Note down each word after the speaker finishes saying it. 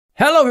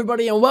Hello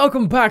everybody and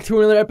welcome back to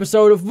another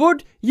episode of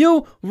Would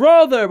You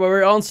Rather, where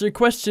we answer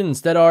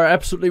questions that are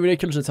absolutely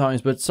ridiculous at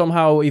times, but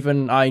somehow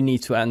even I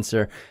need to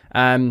answer.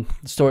 The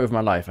story of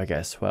my life, I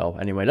guess. Well,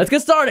 anyway, let's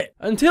get started.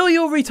 Until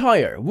you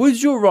retire,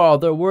 would you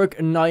rather work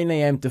a 9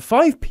 AM to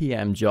 5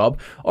 PM job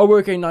or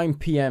work a 9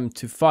 PM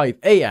to 5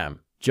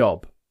 AM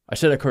job? I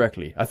said it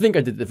correctly. I think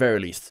I did at the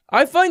very least.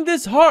 I find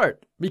this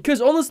hard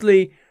because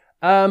honestly,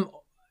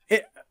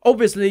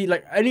 obviously,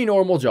 like any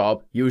normal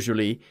job,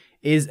 usually,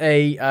 is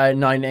a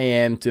 9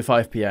 AM to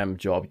 5 PM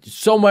job.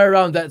 Somewhere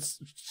around that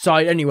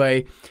side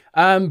anyway.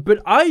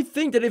 But I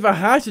think that if I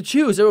had to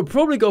choose, I would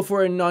probably go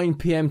for a 9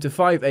 PM to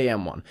 5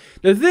 AM one.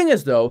 The thing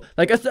is though,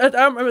 like as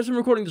I'm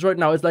recording this right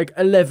now, it's like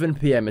 11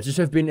 PM. It's just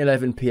have been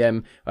 11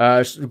 PM,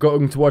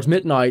 going towards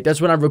midnight.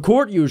 That's when I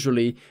record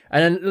usually.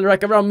 And then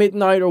like around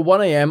midnight or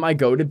 1 AM, I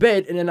go to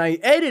bed and then I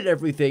edit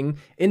everything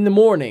in the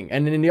morning.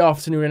 And then in the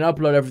afternoon, I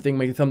upload everything,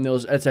 make the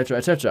thumbnails, etc,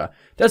 etc.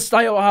 That's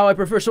how I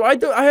prefer. So I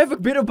have a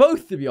bit of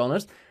both, to be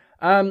honest.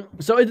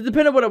 So it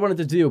depends on what I wanted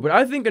to do, but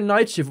I think a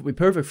night shift would be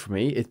perfect for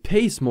me. It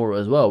pays more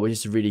as well, which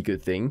is a really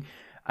good thing.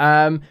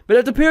 But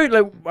at the period,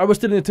 like, I was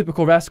still in a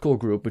typical rascal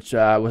group, which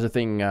was a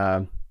thing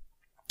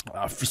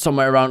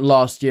somewhere around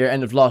last year,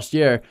 end of last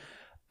year.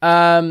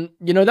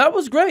 You know, that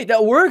was great.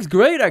 That worked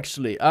great,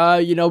 actually.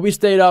 You know, we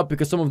stayed up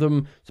because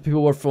some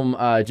people were from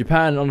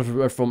Japan, others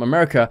were from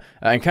America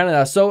and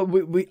Canada.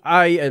 So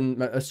I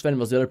and Sven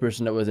was the other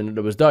person that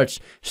was Dutch,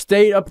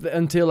 stayed up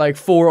until like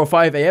 4 or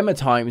 5 AM at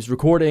times,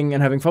 recording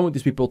and having fun with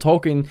these people,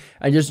 talking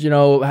and just, you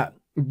know,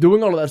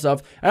 doing all of that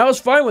stuff. And I was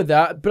fine with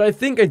that, but I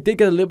think I did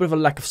get a little bit of a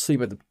lack of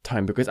sleep at the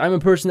time because I'm a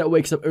person that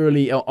wakes up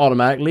early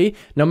automatically,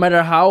 no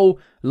matter how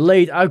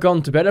late I've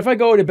gone to bed. If I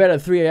go to bed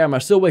at 3 AM, I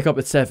still wake up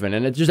at 7,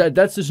 and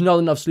that's just not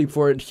enough sleep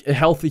for a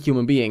healthy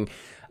human being.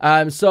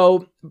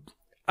 So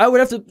I would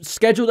have to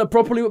schedule that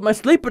properly with my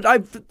sleep, but I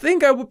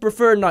think I would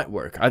prefer night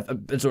work.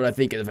 That's what I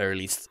think at the very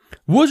least.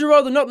 Would you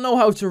rather not know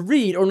how to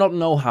read or not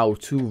know how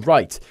to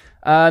write?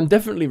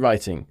 Definitely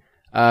writing,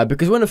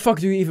 because when the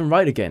fuck do you even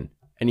write again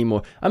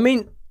anymore? I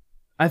mean,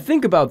 I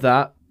think about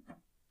that.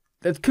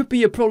 That could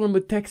be a problem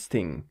with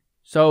texting.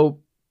 So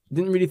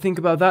didn't really think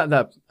about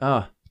that.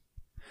 Oh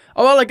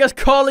well, I guess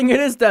calling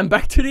it is then.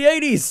 Back to the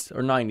 80s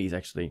or 90s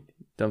actually.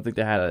 Don't think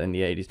they had it in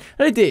the 80s.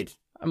 They did.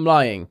 I'm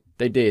lying.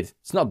 They did.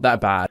 It's not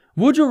that bad.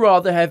 Would you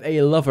rather have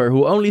a lover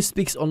who only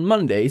speaks on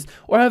Mondays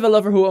or have a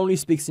lover who only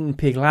speaks in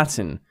Pig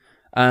Latin?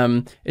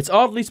 It's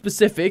oddly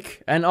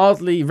specific and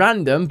oddly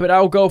random, but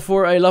I'll go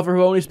for a lover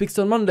who only speaks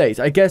on Mondays.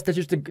 I guess that's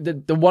just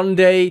the one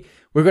day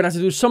we're gonna have to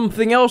do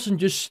something else and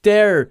just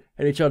stare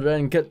at each other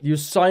and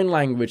use sign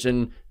language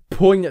and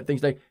point at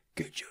things like,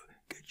 could you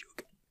get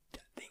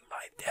that thing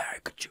right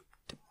there? Could you,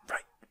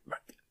 right.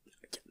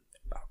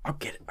 I'll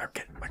get it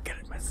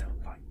myself.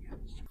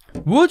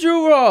 Would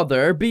you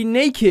rather be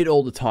naked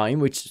all the time,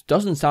 which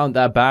doesn't sound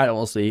that bad,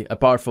 honestly,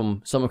 apart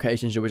from some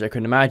occasions in which I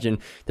can imagine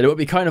that it would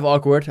be kind of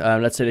awkward,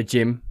 let's say the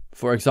gym,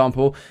 for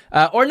example,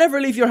 or never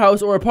leave your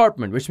house or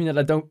apartment, which means that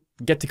I don't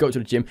get to go to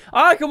the gym.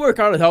 I can work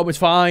out at home, it's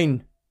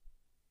fine.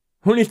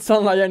 Who needs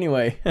sunlight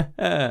anyway?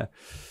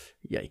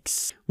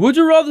 Yikes. Would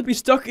you rather be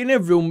stuck in a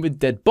room with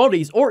dead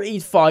bodies or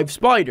eat 5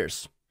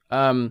 spiders? Yeah,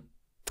 I'm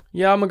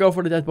gonna go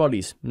for the dead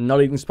bodies.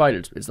 Not eating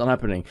spiders, it's not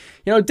happening.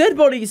 You know, dead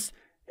bodies,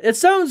 it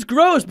sounds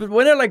gross, but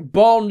when they're like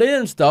bombed in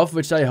and stuff,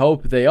 which I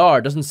hope they are,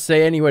 doesn't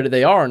say anywhere that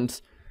they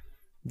aren't,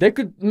 they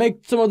could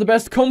make some of the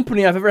best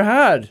company I've ever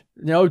had.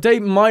 You know, they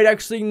might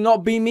actually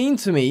not be mean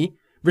to me,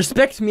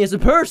 respect me as a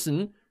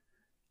person,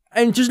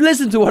 and just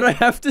listen to what I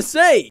have to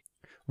say.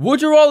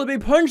 Would you rather be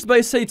punched by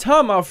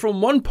Saitama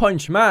from One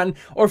Punch Man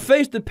or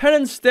face the pen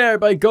and stare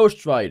by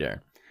Ghost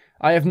Rider?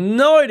 I have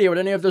no idea what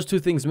any of those two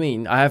things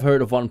mean. I have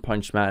heard of One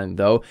Punch Man,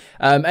 though.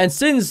 And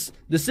since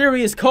the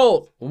series is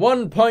called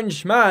One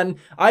Punch Man,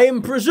 I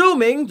am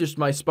presuming, just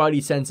my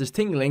spidey senses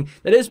tingling,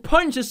 that his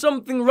punch is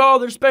something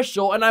rather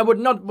special, and I would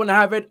not want to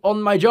have it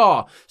on my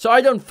jaw. So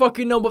I don't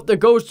fucking know what the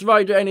Ghost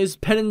Rider and his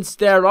pen and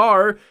stare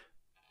are,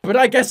 but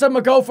I guess I'm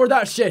gonna go for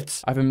that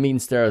shit. I have a mean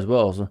stare as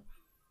well, so.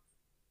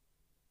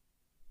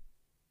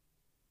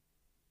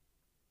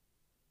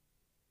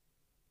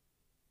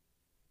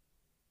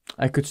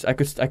 I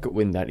could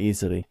win that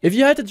easily. If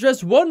you had to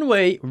dress one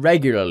way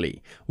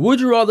regularly, would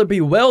you rather be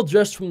well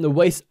dressed from the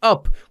waist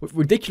up with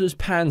ridiculous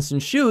pants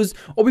and shoes,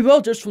 or be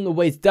well dressed from the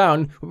waist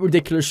down with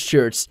ridiculous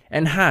shirts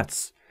and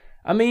hats?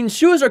 I mean,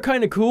 shoes are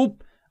kind of cool.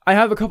 I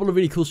have a couple of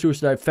really cool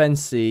shoes that I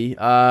fancy.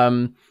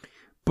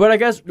 But I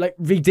guess like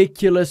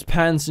ridiculous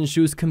pants and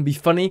shoes can be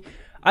funny.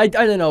 I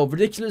don't know,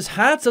 ridiculous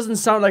hats doesn't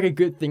sound like a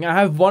good thing. I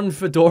have one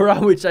fedora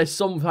which I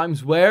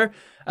sometimes wear.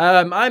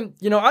 I'm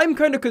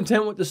kind of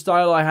content with the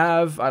style I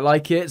have. I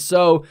like it.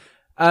 So,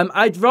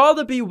 I'd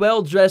rather be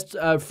well dressed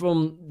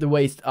from the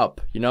waist up,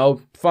 you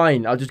know?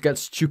 Fine, I'll just get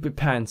stupid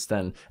pants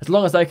then. As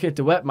long as I get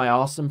to wear my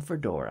awesome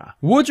fedora.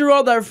 Would you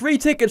rather have free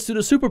tickets to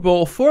the Super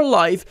Bowl for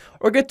life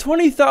or get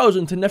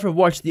 20,000 to never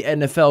watch the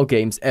NFL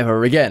games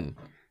ever again?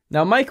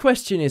 Now, my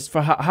question is,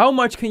 for how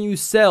much can you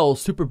sell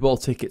Super Bowl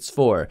tickets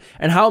for?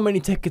 And how many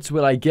tickets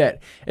will I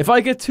get? If I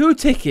get 2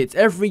 tickets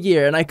every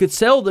year and I could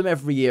sell them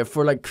every year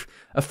for like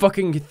a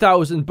fucking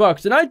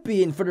 $1,000, then I'd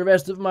be in for the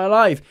rest of my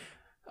life.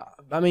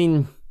 I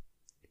mean,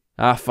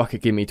 fuck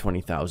it, give me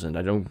 20,000.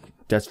 I don't,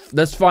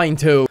 that's fine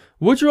too.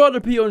 Would you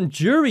rather be on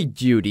jury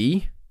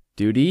duty?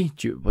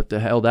 What the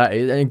hell that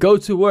is? And go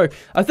to work.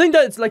 I think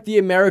that's like the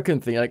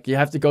American thing. Like, you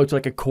have to go to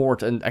like a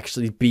court and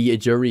actually be a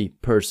jury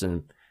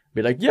person.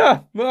 Be like,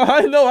 yeah, well,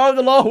 I know how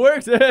the law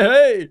works.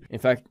 Hey. In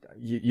fact,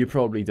 you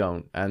probably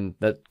don't, and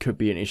that could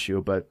be an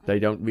issue, but they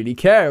don't really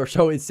care, or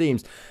so it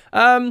seems.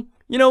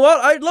 You know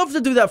what? I'd love to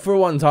do that for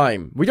one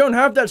time. We don't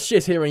have that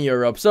shit here in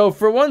Europe, so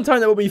for one time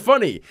that would be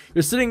funny.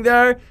 You're sitting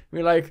there,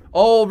 you're like,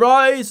 all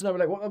rise, and I'm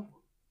like, what?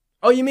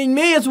 Oh, you mean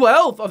me as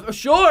well?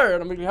 Sure.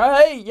 And I'm like,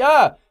 hey,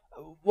 yeah.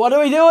 What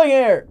are we doing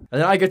here?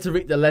 And then I get to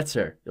read the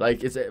letter.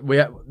 Like,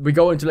 we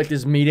go into like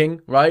this meeting,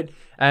 right?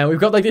 And we've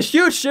got like this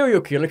huge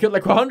serial killer,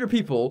 like 100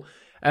 people.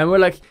 And we're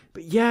like,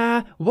 but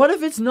yeah, what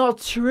if it's not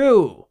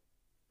true?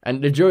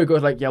 And the jury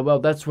goes like, yeah, well,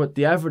 that's what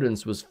the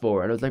evidence was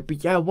for. And I was like,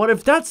 but yeah, what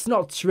if that's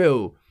not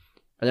true?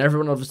 And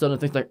everyone all of a sudden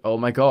thinks like, oh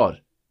my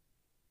God,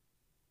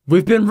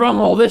 we've been wrong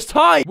all this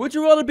time. Would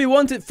you rather be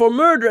wanted for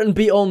murder and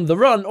be on the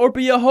run, or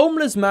be a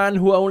homeless man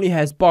who only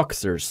has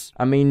boxers?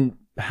 I mean,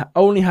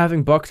 only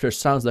having boxers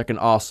sounds like an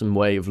awesome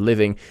way of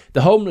living.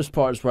 The homeless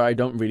part is where I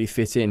don't really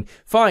fit in.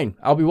 Fine,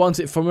 I'll be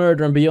wanted for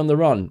murder and be on the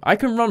run. I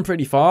can run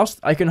pretty fast.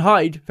 I can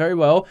hide very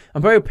well.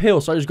 I'm very pale,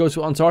 so I just go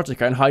to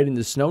Antarctica and hide in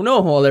the snow. No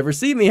one will ever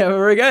see me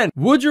ever again.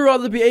 Would you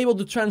rather be able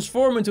to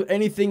transform into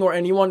anything or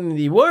anyone in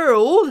the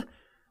world,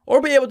 or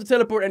be able to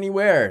teleport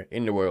anywhere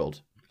in the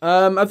world?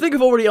 I think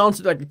I've already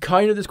answered like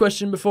kind of this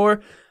question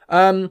before.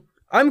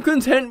 I'm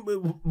content with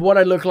what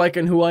I look like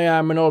and who I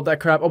am and all that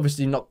crap.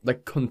 Obviously not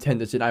like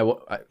content as in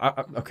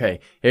okay,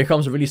 here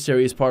comes a really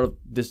serious part of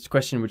this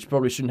question, which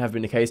probably shouldn't have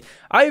been the case.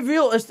 I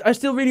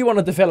still really want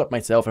to develop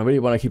myself and really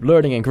want to keep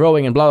learning and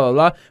growing and blah blah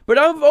blah. But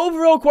I'm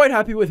overall quite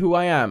happy with who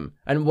I am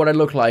and what I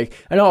look like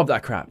and all of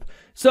that crap.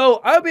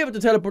 So I'll be able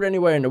to teleport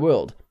anywhere in the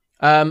world.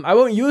 I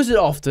won't use it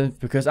often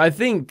because I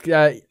think,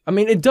 I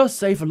mean, it does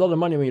save a lot of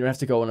money when you don't have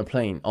to go on a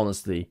plane,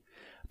 honestly.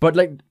 But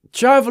like,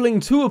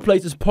 traveling to a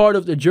place is part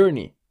of the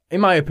journey,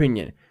 in my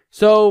opinion.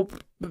 So,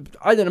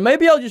 I don't know,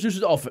 maybe I'll just use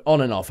it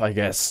on and off, I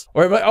guess.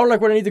 Or like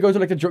when I need to go to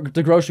like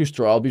the grocery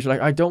store, I'll be just like,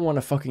 I don't want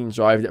to fucking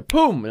drive there.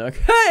 Boom! And like,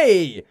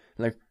 hey!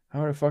 And like,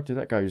 how the fuck did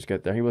that guy just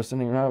get there? He was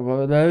sitting around.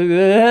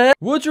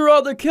 Would you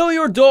rather kill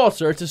your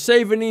daughter to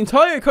save an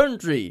entire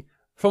country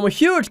from a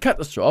huge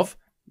catastrophe?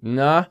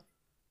 Nah.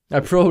 I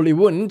probably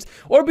wouldn't.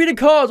 Or be the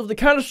cause of the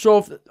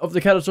catastrophe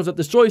that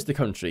destroys the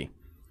country.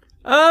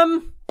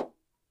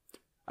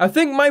 I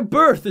think my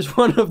birth is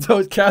one of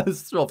those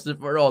catastrophes, if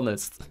we're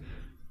honest.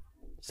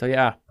 So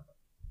yeah.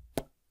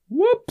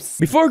 Whoops.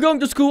 Before going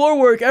to school or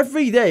work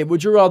every day,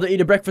 would you rather eat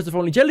a breakfast of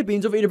only jelly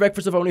beans or eat a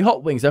breakfast of only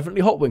hot wings?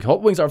 Definitely hot wings.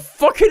 Hot wings are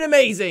fucking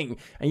amazing.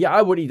 And yeah,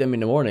 I would eat them in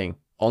the morning,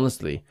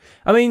 honestly.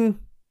 I mean,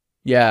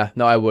 yeah,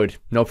 no, I would.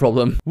 No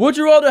problem. Would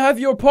you rather have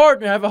your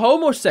partner have a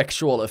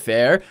homosexual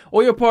affair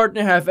or your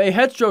partner have a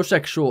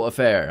heterosexual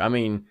affair? I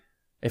mean,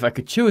 if I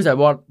could choose, I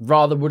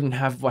rather wouldn't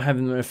have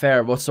an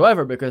affair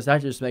whatsoever, because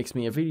that just makes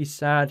me a really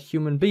sad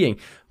human being.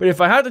 But if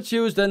I had to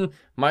choose, then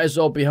might as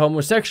well be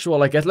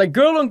homosexual, I guess. Like,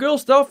 girl on girl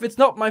stuff, it's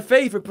not my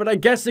favorite, but I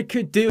guess it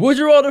could do. Would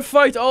you rather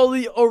fight all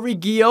the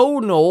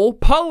original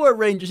Power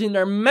Rangers in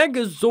their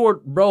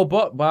Megazord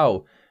robot?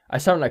 Wow, I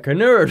sound like a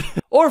nerd.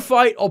 Or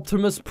fight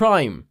Optimus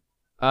Prime?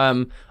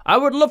 I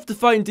would love to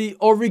find the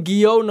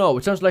Origiono.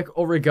 It sounds like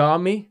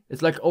origami.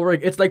 It's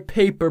like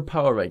paper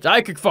Power Rangers.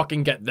 I could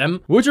fucking get them.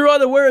 Would you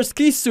rather wear a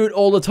ski suit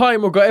all the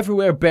time or go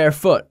everywhere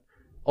barefoot?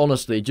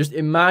 Honestly, just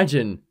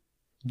imagine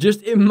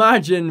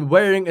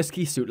wearing a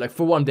ski suit, like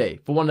for one day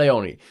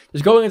only.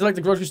 Just going into like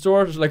the grocery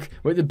store, just like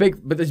with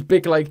this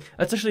big like,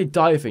 that's actually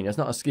diving, that's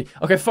not a ski.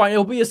 Okay, fine,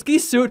 it'll be a ski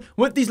suit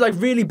with these like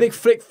really big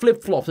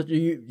flip-flops that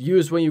you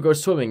use when you go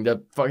swimming,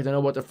 that fuck, I don't know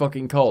what they're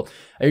fucking called.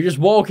 And you just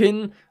walk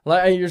in,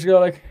 like, and you just go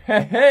like,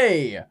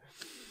 hey,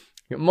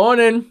 good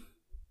morning.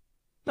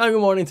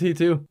 Good morning to you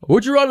too.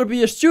 Would you rather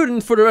be a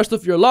student for the rest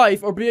of your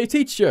life or be a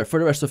teacher for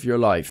the rest of your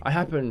life? I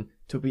happen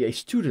to be a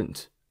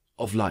student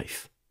of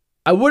life.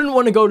 I wouldn't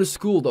want to go to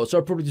school though, so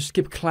I'd probably just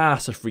skip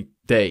class every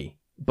day.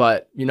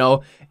 But, you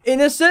know, in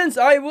a sense,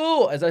 I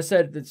will. As I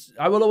said,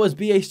 I will always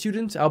be a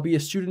student. I'll be a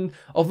student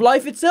of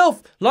life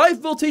itself.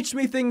 Life will teach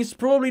me things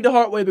probably the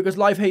hard way, because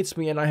life hates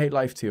me and I hate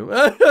life too.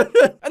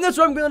 And that's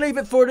where I'm going to leave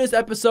it for this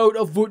episode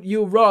of Would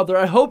You Rather.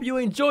 I hope you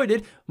enjoyed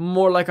it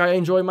more like I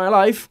enjoy my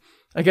life.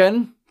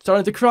 Again,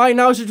 starting to cry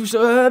now.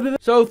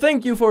 So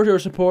thank you for your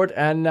support,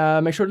 and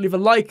make sure to leave a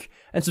like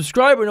and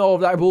subscribe and all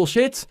of that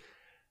bullshit.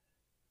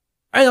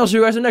 And I'll see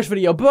you guys in the next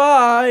video.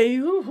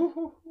 Bye!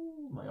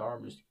 My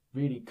arm just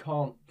really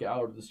can't get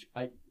out of this.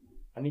 I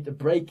need to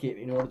break it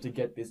in order to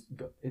get this.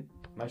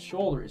 My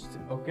shoulder is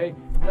okay.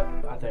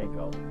 There you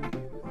go.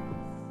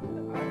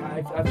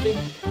 I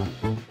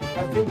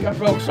think I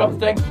broke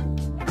something.